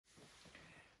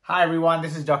Hi everyone,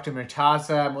 this is Dr.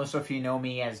 Murtaza. Most of you know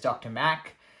me as Dr.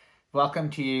 Mak. Welcome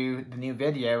to the new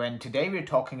video, and today we're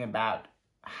talking about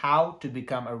how to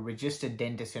become a registered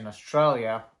dentist in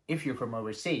Australia if you're from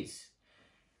overseas.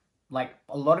 Like,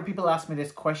 a lot of people ask me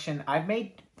this question. I've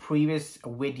made previous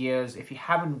videos. If you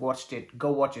haven't watched it,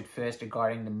 go watch it first,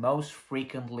 regarding the most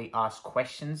frequently asked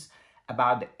questions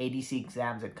about the ADC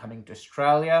exams that coming to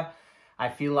Australia. I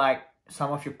feel like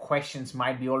some of your questions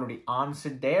might be already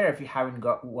answered there if you haven't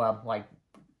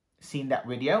seen that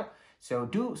video. So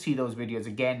do see those videos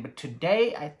again. But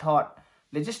today I thought,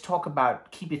 let's just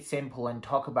keep it simple and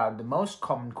talk about the most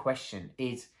common question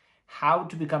is how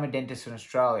to become a dentist in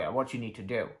Australia, what you need to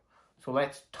do. So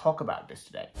let's talk about this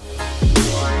today.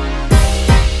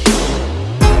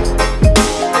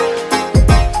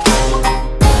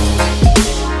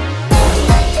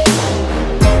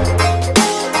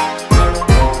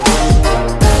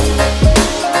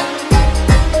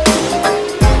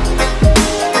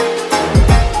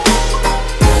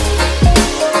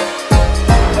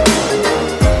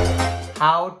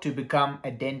 How to become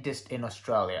a dentist in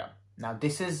Australia. Now,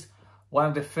 this is one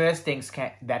of the first things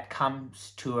that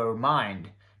comes to our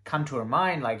mind.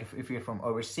 Like if you're from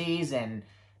overseas and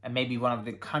maybe one of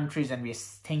the countries, and we're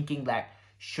thinking that,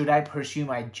 should I pursue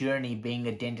my journey being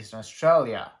a dentist in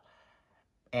Australia?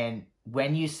 And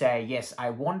when you say, yes,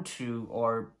 I want to,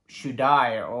 or should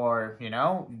I, or,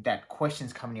 that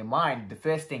questions come in your mind, the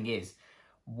first thing is,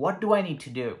 what do I need to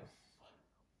do?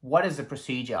 What is the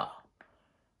procedure?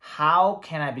 How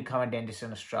can I become a dentist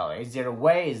in Australia? Is there a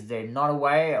way? Is there not a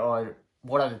way? Or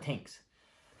what are the things?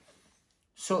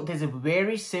 So there's a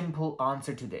very simple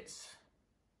answer to this.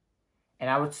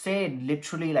 And I would say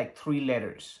literally like 3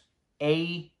 letters.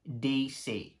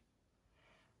 ADC.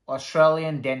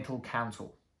 Australian Dental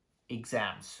Council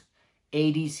exams.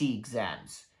 ADC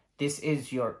exams. This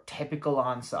is your typical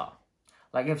answer.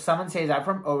 Like if someone says, I'm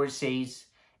from overseas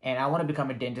and I want to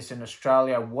become a dentist in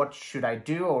Australia, what should I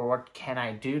do, or what can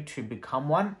I do to become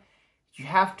one? You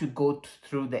have to go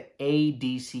through the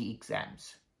ADC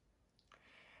exams.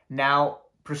 Now,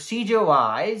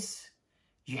 procedure-wise,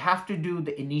 you have to do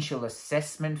the initial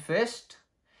assessment first.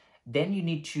 Then you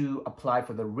need to apply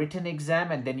for the written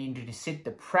exam, and then you need to sit the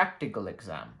practical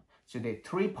exam. So there are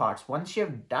 3 parts. Once you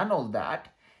have done all that,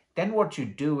 then what you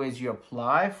do is you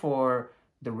apply for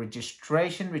the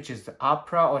registration, which is the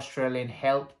APRA, Australian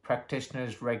Health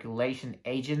Practitioners Regulation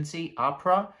Agency,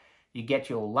 APRA. You get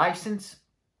your license,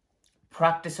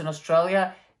 practice in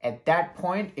Australia. At that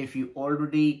point, if you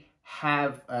already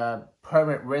have a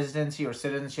permanent residency or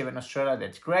citizenship in Australia,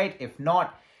 that's great. If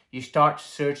not, you start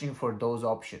searching for those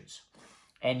options.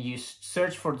 And you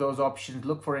search for those options,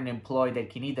 look for an employee that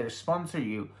can either sponsor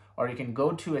you, or you can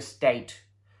go to a state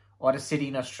or a city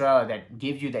in Australia that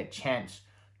gives you that chance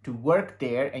to work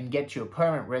there and get your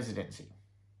permanent residency.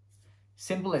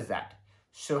 Simple as that.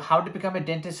 So how to become a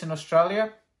dentist in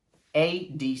Australia?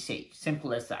 ADC.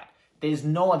 Simple as that. There's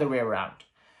no other way around.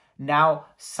 Now,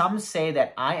 some say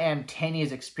that I am 10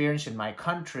 years experience in my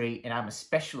country and I'm a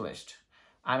specialist.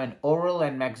 I'm an oral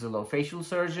and maxillofacial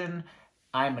surgeon.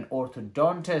 I'm an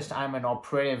orthodontist. I'm an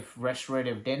operative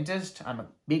restorative dentist. I'm a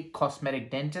big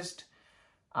cosmetic dentist.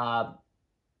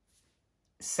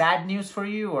 Sad news for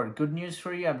you or good news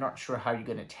for you, I'm not sure how you're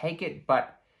going to take it,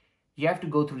 but you have to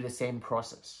go through the same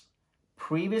process.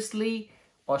 Previously,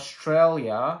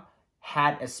 Australia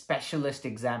had a specialist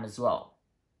exam as well.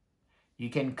 You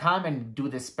can come and do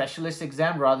the specialist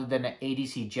exam rather than an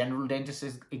ADC general dentist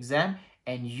exam,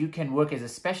 and you can work as a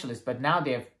specialist, but now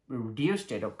they have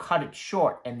reduced it or cut it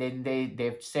short, and then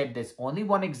they've said there's only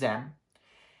one exam,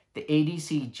 the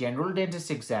ADC general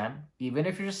dentist exam. Even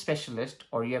if you're a specialist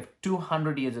or you have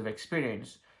 200 years of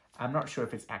experience, I'm not sure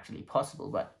if it's actually possible,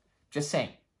 but just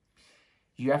saying,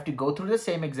 you have to go through the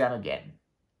same exam again.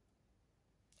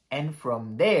 And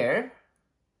from there,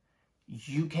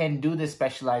 you can do the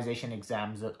specialization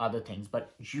exams or other things,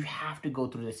 but you have to go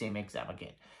through the same exam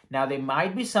again. Now, there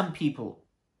might be some people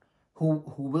who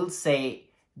will say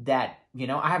that,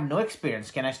 I have no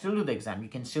experience. Can I still do the exam? You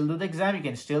can still do the exam. You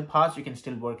can still pass. You can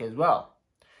still work as well.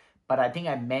 But I think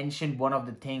I mentioned one of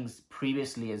the things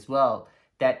previously as well,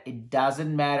 that it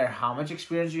doesn't matter how much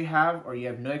experience you have or you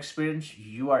have no experience,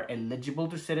 you are eligible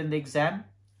to sit in the exam.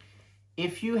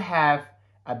 If you have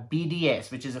a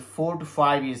BDS, which is a 4 to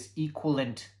 5 years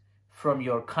equivalent from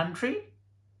your country,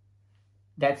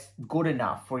 that's good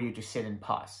enough for you to sit and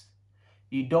pass.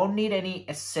 You don't need any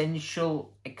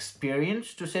essential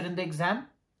experience to sit in the exam.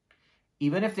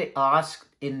 Even if they ask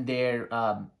in their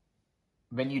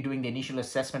when you're doing the initial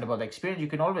assessment about the experience, you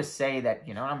can always say that,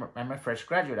 you know, I'm a fresh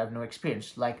graduate, I have no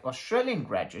experience, like Australian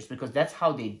graduates, because that's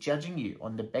how they're judging you,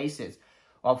 on the basis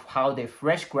of how the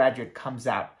fresh graduate comes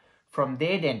out from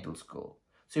their dental school.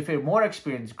 So if you're more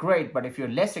experienced, great, but if you're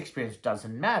less experienced,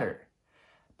 doesn't matter.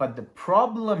 But the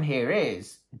problem here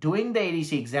is doing the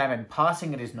ADC exam and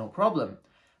passing it is no problem.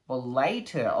 But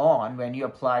later on, when you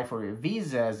apply for your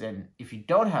visas, and if you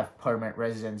don't have permanent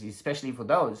residency, especially for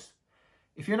those,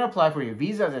 if you're going to apply for your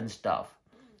visas and stuff,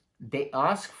 they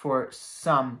ask for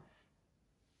some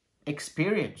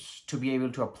experience to be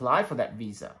able to apply for that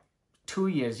visa. 2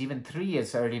 years, even 3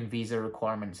 years, certain visa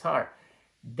requirements are.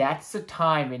 That's the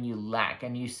time when you lack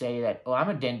and you say that, oh, I'm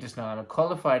a dentist now, I'm a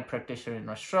qualified practitioner in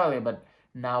Australia, but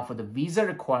now for the visa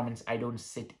requirements, I don't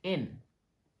sit in.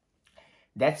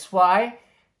 That's why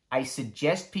I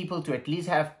suggest people to at least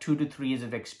have 2 to 3 years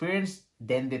of experience,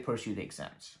 then they pursue the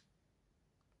exams.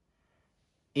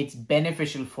 It's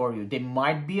beneficial for you. There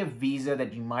might be a visa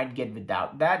that you might get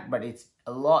without that, but it's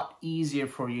a lot easier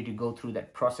for you to go through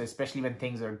that process, especially when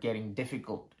things are getting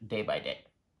difficult day by day.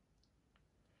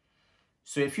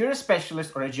 So if you're a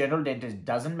specialist or a general dentist,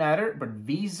 doesn't matter, but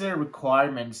visa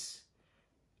requirements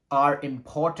are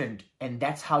important, and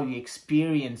that's how your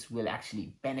experience will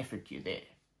actually benefit you there.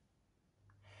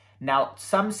 Now,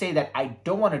 some say that I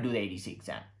don't want to do the ADC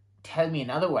exam. Tell me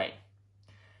another way.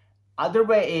 Other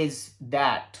way is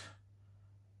that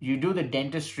you do the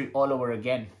dentistry all over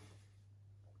again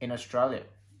in Australia.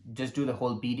 Just do the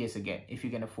whole BDS again if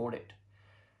you can afford it.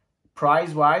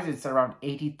 Price-wise, it's around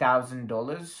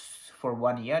 $80,000 for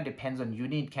 1 year. Depends on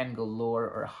uni. It can go lower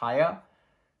or higher.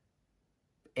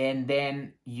 And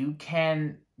then you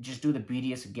can just do the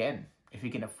BDS again if you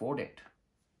can afford it.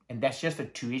 And that's just a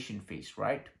tuition fees,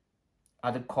 right?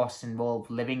 Other costs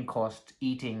involved, living costs,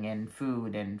 eating and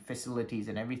food and facilities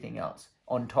and everything else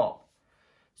on top.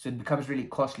 So it becomes really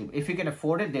costly. If you can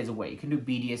afford it, there's a way. You can do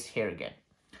BDS here again.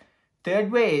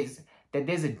 Third way is that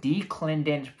there's a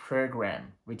declindent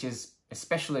program, which is a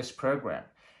specialist program.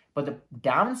 But the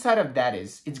downside of that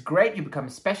is, it's great you become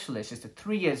a specialist. It's a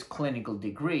 3 years clinical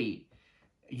degree.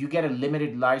 You get a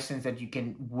limited license that you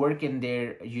can work in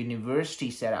their university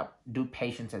setup, do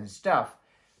patients and stuff.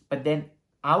 But then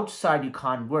outside you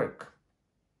can't work.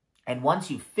 And once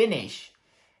you finish,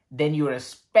 then you're a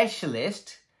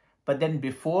specialist. But then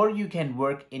before you can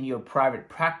work in your private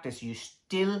practice, you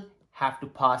still have to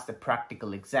pass the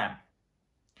practical exam.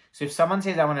 So if someone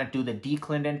says, I want to do the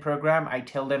declindent program, I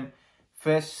tell them,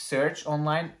 first search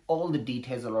online. All the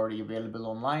details are already available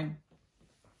online.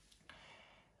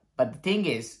 But the thing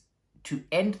is, to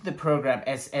enter the program,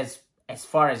 as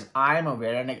far as I'm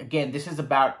aware, and again, this is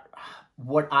about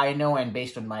what I know and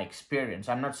based on my experience.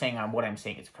 I'm not saying what I'm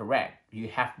saying is correct. You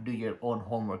have to do your own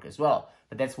homework as well.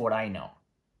 But that's what I know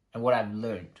and what I've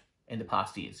learned in the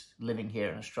past years living here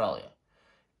in Australia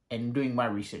and doing my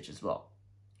research as well.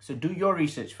 So do your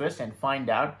research first and find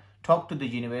out. Talk to the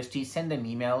university, send them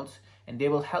emails, and they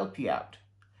will help you out.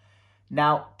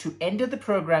 Now, to enter the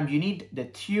program, you need the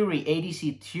theory,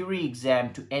 ADC theory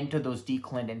exam to enter those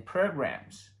declindent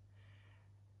programs.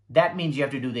 That means you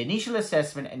have to do the initial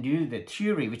assessment and do the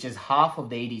theory, which is half of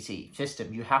the ADC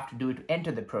system. You have to do it to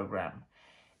enter the program.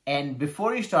 And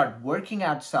before you start working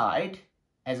outside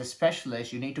as a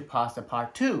specialist, you need to pass the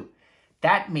part 2.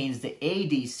 That means the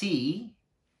ADC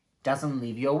doesn't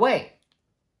leave you away.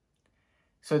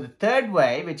 So the third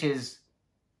way, which is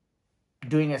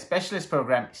doing a specialist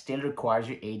program, still requires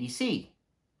your ADC.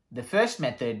 The first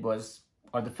method was,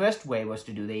 or the first way was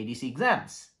to do the ADC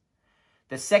exams.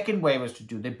 The second way was to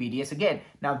do the BDS again.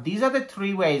 Now, these are the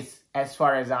 3 ways, as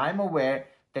far as I'm aware,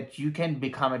 that you can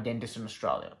become a dentist in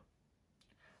Australia.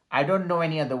 I don't know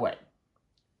any other way.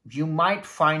 You might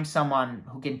find someone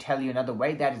who can tell you another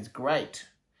way. That is great.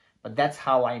 But that's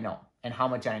how I know and how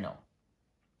much I know.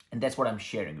 And that's what I'm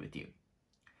sharing with you.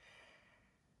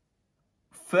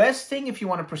 First thing, if you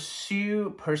want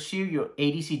to pursue your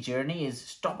ADC journey, is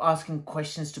stop asking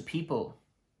questions to people.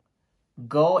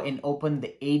 Go and open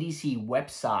the ADC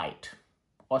website,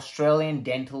 Australian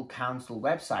Dental Council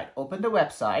website. Open the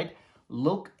website,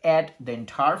 look at the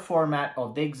entire format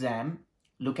of the exam,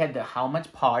 look at the how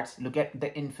much parts, look at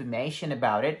the information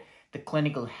about it. The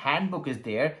clinical handbook is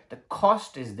there, the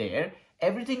cost is there,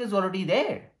 everything is already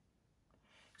there.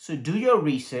 So do your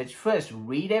research first,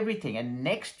 read everything, and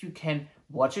next you can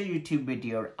watch a YouTube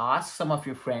video or ask some of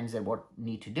your friends at what you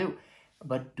need to do.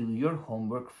 But do your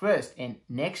homework first. And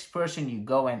next person you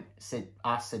go and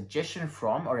ask suggestion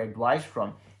from or advice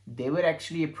from, they would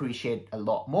actually appreciate a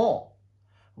lot more.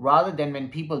 Rather than when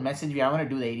people message me, I want to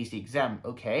do the ADC exam.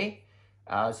 Okay,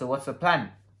 so what's the plan?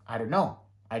 I don't know.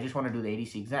 I just want to do the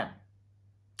ADC exam.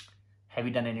 Have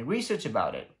you done any research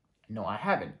about it? No, I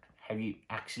haven't. Have you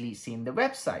actually seen the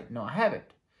website? No, I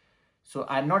haven't. So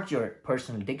I'm not your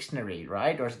personal dictionary,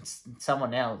 right? Or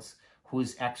someone else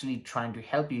who's actually trying to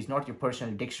help you. It's not your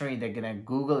personal dictionary. They're going to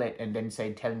Google it and then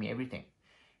say, tell me everything.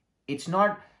 It's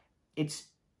not, it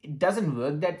doesn't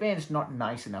work that way, and it's not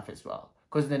nice enough as well.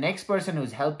 Because the next person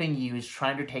who's helping you is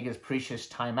trying to take his precious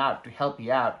time out to help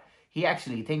you out. He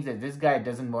actually thinks that this guy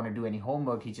doesn't want to do any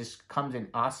homework. He just comes and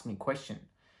asks me question.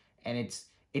 And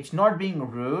it's not being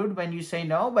rude when you say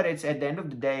no, but it's at the end of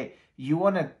the day, you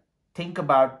want to think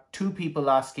about two people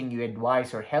asking you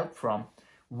advice or help from.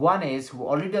 One is who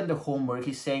already done the homework.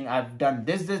 He's saying, I've done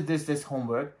this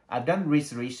homework. I've done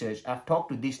research. I've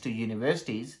talked to these two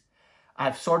universities.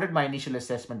 I've sorted my initial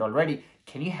assessment already.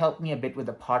 Can you help me a bit with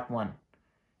the part one?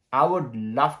 I would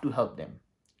love to help them.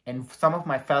 And some of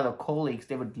my fellow colleagues,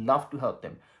 they would love to help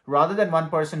them. Rather than one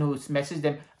person who's messaged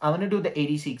them, I want to do the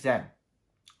ADC exam.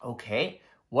 Okay,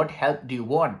 what help do you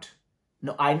want?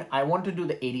 No, I want to do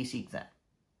the ADC exam.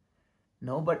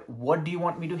 No, but what do you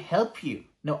want me to help you?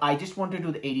 No, I just want to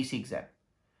do the ADC exam.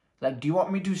 Like, do you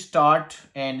want me to start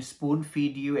and spoon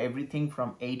feed you everything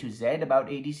from A to Z about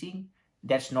ADC?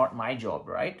 That's not my job,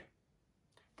 right?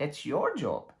 That's your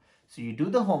job. So you do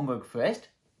the homework first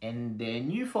and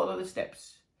then you follow the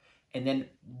steps. And then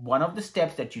one of the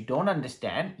steps that you don't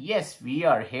understand, yes, we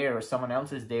are here or someone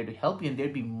else is there to help you, and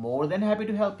they'd be more than happy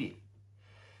to help you.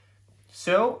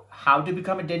 So how to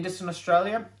become a dentist in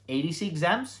Australia? ADC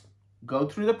exams. Go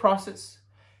through the process.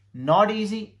 Not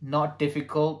easy, not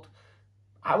difficult.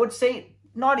 I would say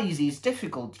not easy, it's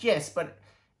difficult, yes, but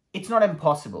it's not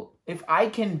impossible. If I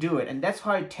can do it, and that's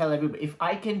how I tell everybody, if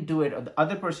I can do it or the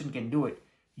other person can do it,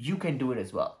 you can do it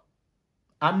as well.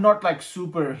 I'm not like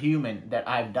superhuman that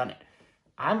I've done it.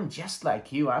 I'm just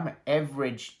like you. I'm an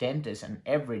average dentist, an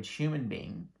average human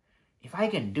being. If I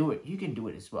can do it, you can do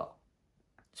it as well.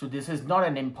 So this is not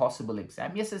an impossible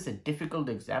exam. Yes, it's a difficult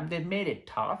exam. They've made it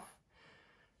tough.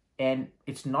 And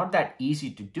it's not that easy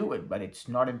to do it, but it's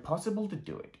not impossible to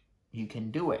do it. You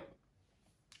can do it.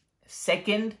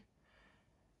 Second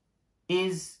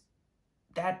is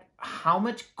that how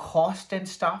much cost and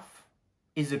stuff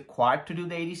is required to do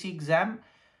the ADC exam.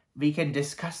 We can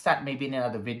discuss that maybe in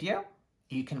another video.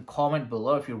 You can comment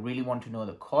below if you really want to know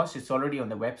the cost. It's already on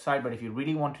the website, but if you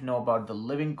really want to know about the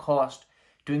living cost,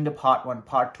 doing the part one,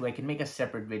 part two, I can make a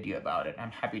separate video about it.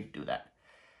 I'm happy to do that.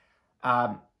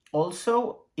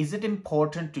 Also, is it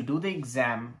important to do the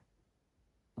exam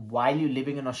while you're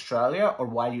living in Australia or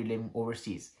while you're living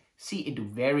overseas? See, it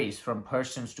varies from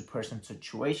person to person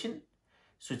situation.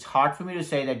 So it's hard for me to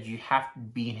say that you have to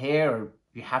be here or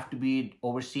you have to be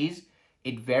overseas.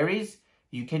 It varies.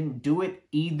 You can do it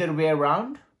either way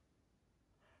around.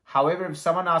 However, if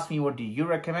someone asks me, what do you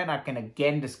recommend? I can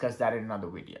again discuss that in another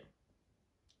video.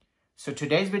 So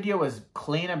today's video was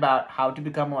clean about how to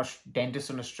become a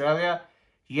dentist in Australia.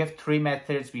 You have three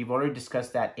methods. We've already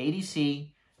discussed that. ADC,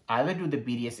 either do the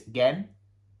BDS again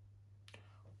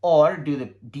or do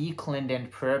the declined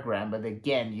program. But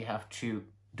again, you have to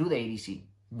do the ADC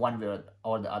one way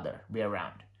or the other way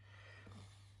around.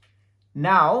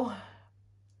 Now,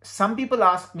 some people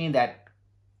ask me that,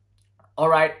 all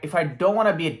right, if I don't want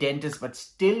to be a dentist but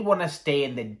still want to stay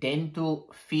in the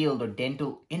dental field or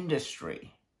dental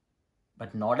industry,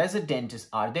 but not as a dentist,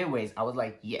 are there ways? I was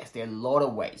like, yes, there are a lot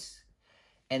of ways.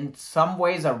 And some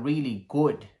ways are really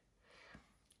good.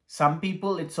 Some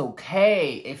people, it's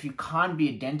okay if you can't be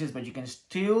a dentist, but you can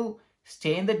still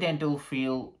stay in the dental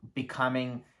field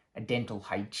becoming a dental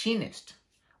hygienist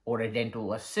or a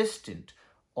dental assistant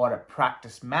or a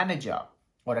practice manager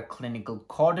or a clinical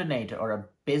coordinator or a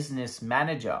business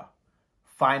manager,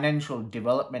 financial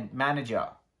development manager,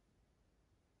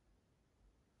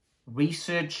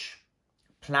 research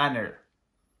planner,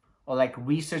 or like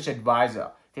research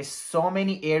advisor. There's so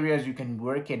many areas you can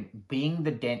work in being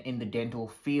in the dental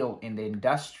field, in the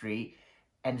industry,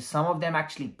 and some of them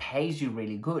actually pays you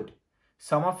really good.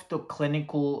 Some of the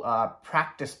clinical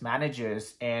practice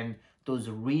managers and those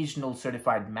regional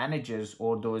certified managers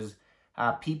or those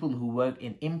people who work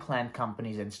in implant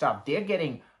companies and stuff, they're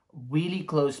getting really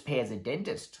close pay as a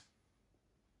dentist.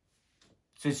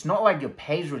 So it's not like your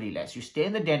pay is really less. You stay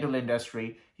in the dental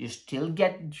industry, you still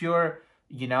get your,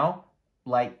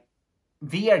 like,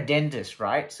 we are dentists,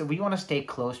 right? So we want to stay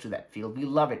close to that field. We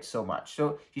love it so much.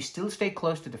 So you still stay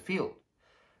close to the field,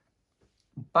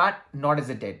 but not as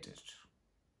a dentist,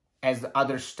 as the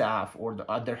other staff or the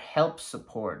other help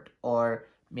support, or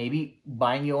maybe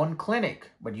buying your own clinic,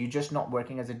 but you're just not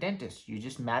working as a dentist. You're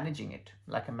just managing it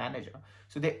like a manager.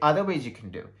 So there are other ways you can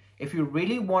do. If you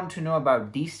really want to know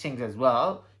about these things as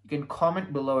well, you can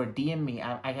comment below or DM me.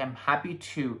 I am happy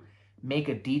to make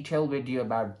a detailed video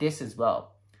about this as well.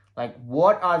 Like,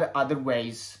 what are the other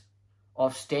ways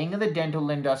of staying in the dental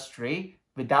industry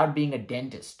without being a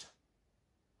dentist.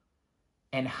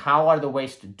 And how are the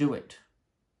ways to do it?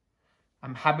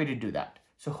 I'm happy to do that.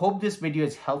 So hope this video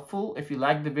is helpful. If you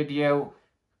like the video,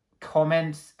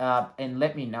 comment and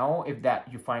let me know if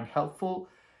that you find helpful.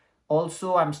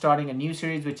 Also, I'm starting a new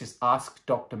series which is Ask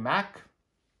Dr. Mak.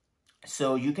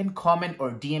 So you can comment or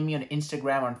DM me on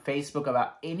Instagram, on Facebook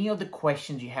about any of the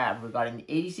questions you have regarding the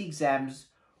ADC exams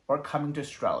or coming to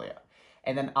Australia.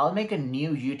 And then I'll make a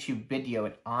new YouTube video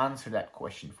and answer that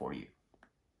question for you.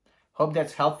 Hope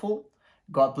that's helpful.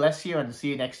 God bless you and see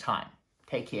you next time.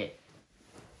 Take care.